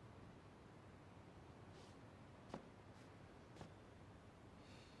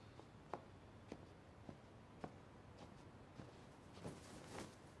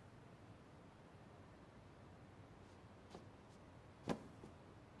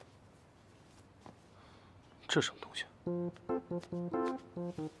这什么东西？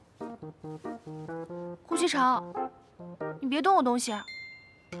顾西城，你别动我东西。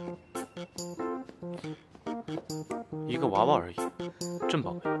一个娃娃而已，真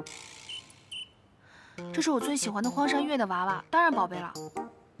宝贝。这是我最喜欢的荒山月的娃娃，当然宝贝了。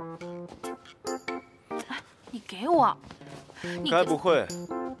哎，你给我！该不会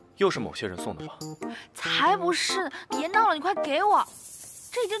又是某些人送的吧？才不是！别闹了，你快给我！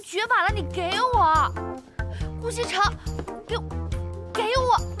这已经绝版了，你给我！顾西城，给我！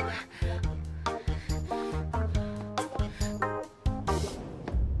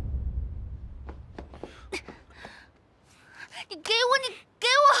你给我！你给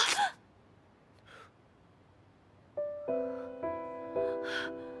我！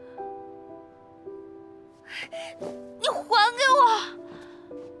你还给我！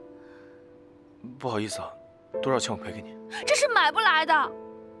不好意思啊，多少钱我赔给你？这是买不来的，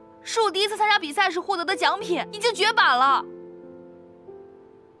是我第一次参加比赛时获得的奖品，已经绝版了。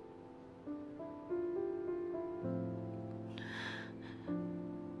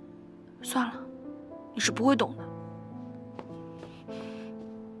算了，你是不会懂的。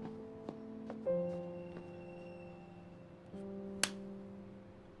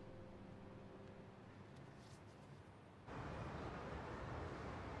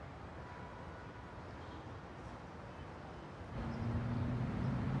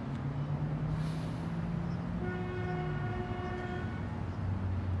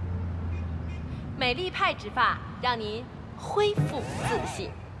美丽派植发让您恢复自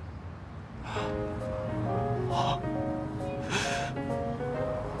信。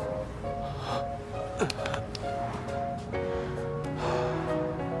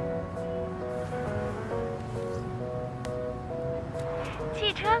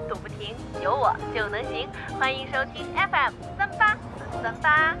堵不停，有我就能行。欢迎收听 FM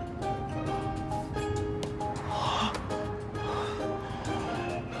 38438。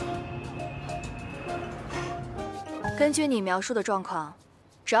根据你描述的状况，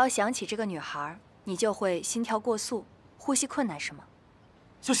只要想起这个女孩，你就会心跳过速、呼吸困难，是吗？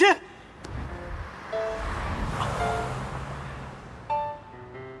小心！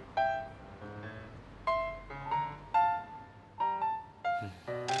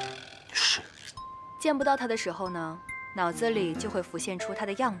是。见不到她的时候呢，脑子里就会浮现出她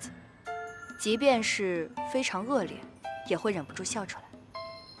的样子，即便是非常恶劣，也会忍不住笑出来。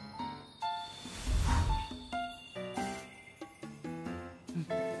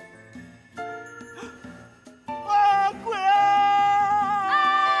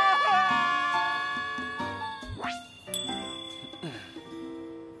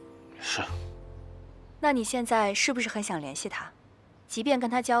 那你现在是不是很想联系他？即便跟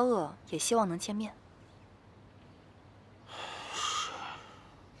他交恶，也希望能见面。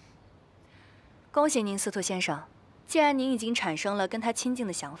恭喜您，司徒先生。既然您已经产生了跟他亲近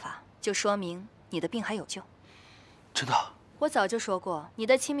的想法，就说明你的病还有救。真的？我早就说过，你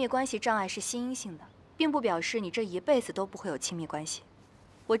的亲密关系障碍是心因性的，并不表示你这一辈子都不会有亲密关系。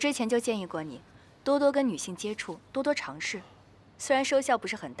我之前就建议过你，多多跟女性接触，多多尝试。虽然收效不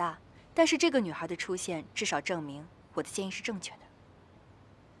是很大。 但是这个女孩的出现，至少证明我的建议是正确的。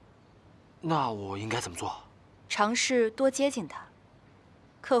那我应该怎么做？尝试多接近她，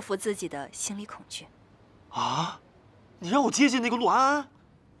克服自己的心理恐惧。啊？你让我接近那个陆安安？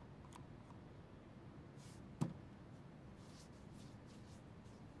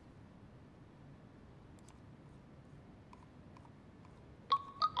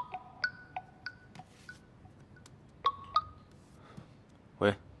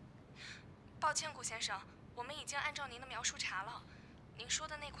喂。 抱歉，顾先生，我们已经按照您的描述查了。您说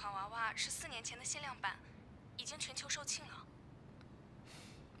的那款娃娃是4年前的限量版，已经全球售罄了。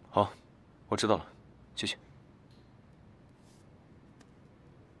好，我知道了，谢谢。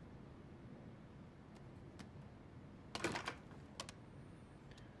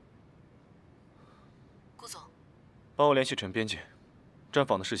顾总，帮我联系陈编辑，专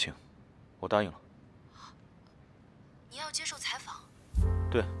访的事情，我答应了。你要接受采访？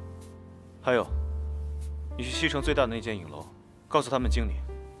对。 还有，你去西城最大的那间影楼，告诉他们经理，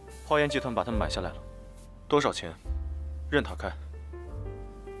花岩集团把他们买下来了，多少钱，任他开。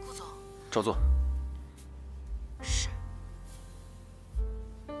顾总，照做。是。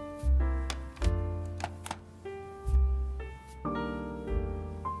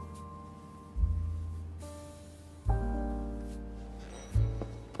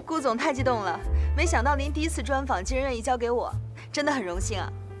顾总太激动了，没想到您第一次专访竟然愿意交给我，真的很荣幸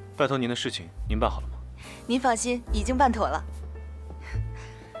啊。 拜托您的事情，您办好了吗？您放心，已经办妥了。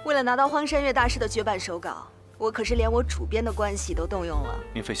为了拿到荒山月大师的绝版手稿，我可是连我主编的关系都动用了。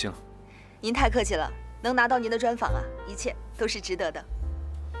您费心了。您太客气了，能拿到您的专访啊，一切都是值得的。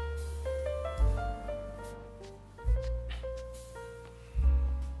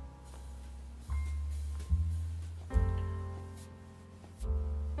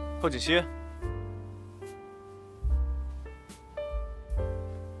贺锦熙。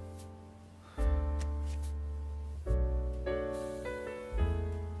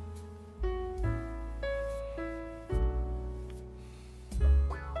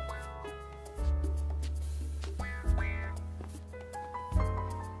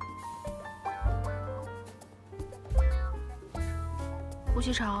 顾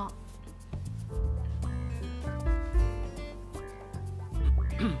西城，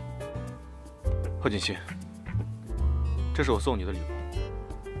贺锦熙，这是我送你的礼物。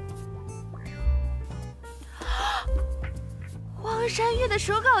荒山月的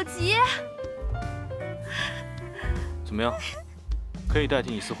手稿集，怎么样？可以代替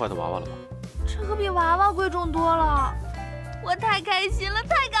你撕坏的娃娃了吧？这可比娃娃贵重多了，我太开心了，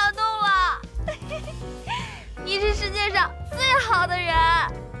太感动了！你是世界上最好的人。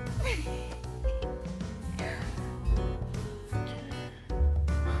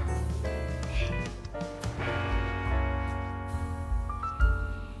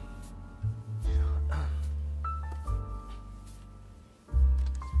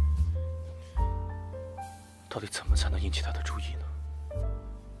到底怎么才能引起他的注意呢？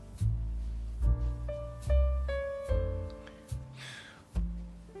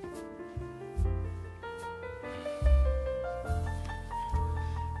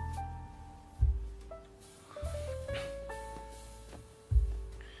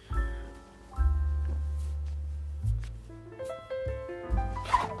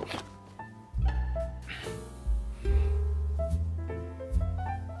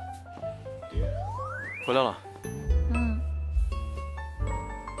回来了。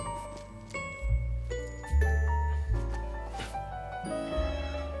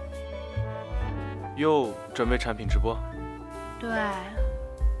又准备产品直播？对。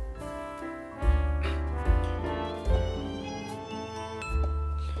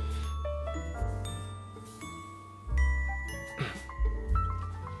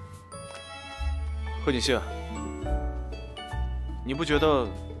贺锦熙，你不觉得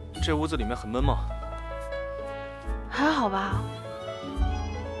这屋子里面很闷吗？还好吧。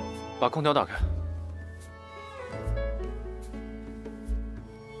把空调打开。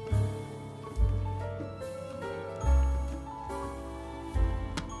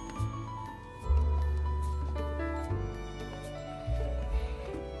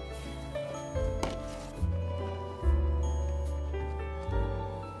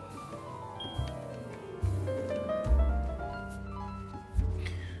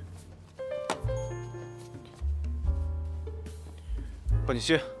贺锦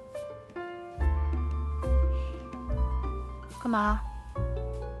熙，干嘛？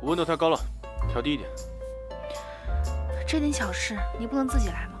温度太高了，调低一点。这点小事你不能自己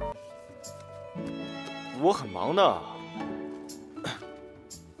来吗？我很忙的。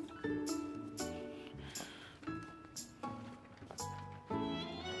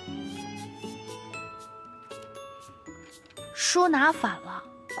书拿反了，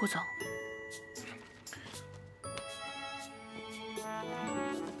顾总。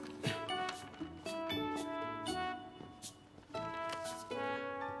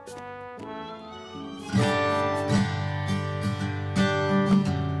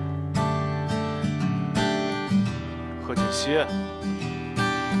贺锦熙，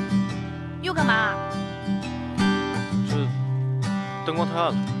又干嘛？这灯光太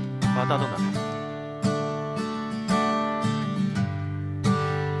暗了，把大灯打开。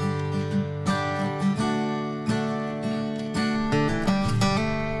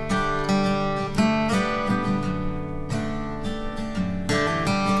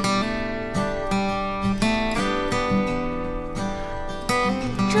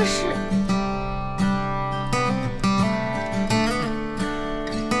这是。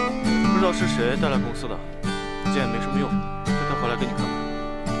不知道是谁带来公司的，见也没什么用，就带回来给你看看。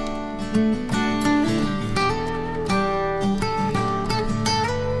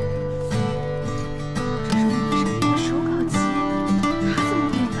这是我们生意的手稿机，他怎么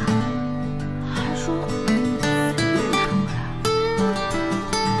会有的？还说随便拿回来。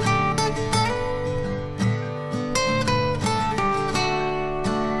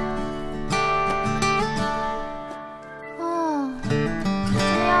哦，就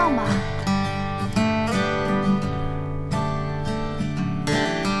那样吧。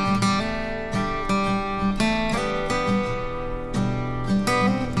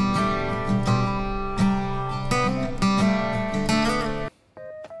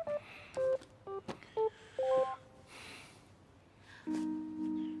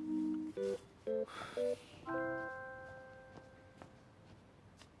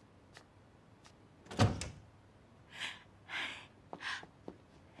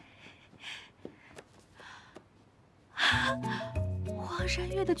黄山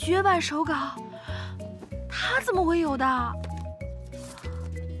月的绝版手稿，他怎么会有的？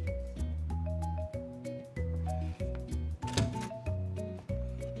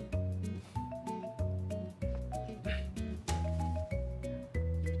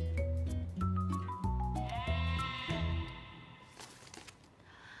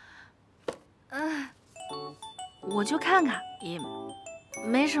我就看看，也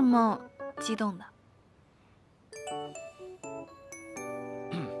没什么激动的。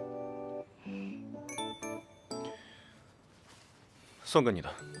送给你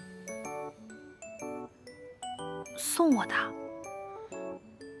的。送我的？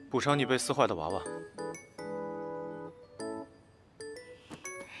补偿你被撕坏的娃娃。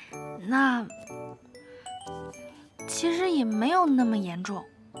那其实也没有那么严重。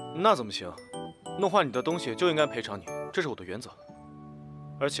那怎么行？弄坏你的东西就应该赔偿你，这是我的原则。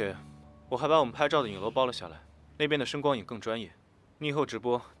而且，我还把我们拍照的影楼包了下来，那边的声光影更专业，你以后直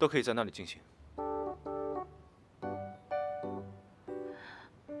播都可以在那里进行。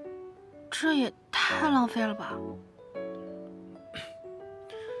这也太浪费了吧！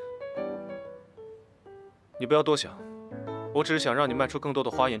你不要多想，我只是想让你卖出更多的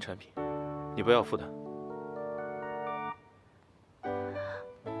花颜产品，你不要负担。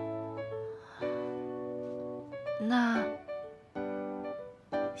那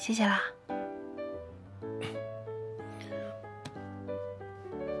谢谢啦。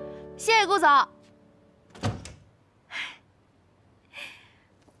谢谢顾总。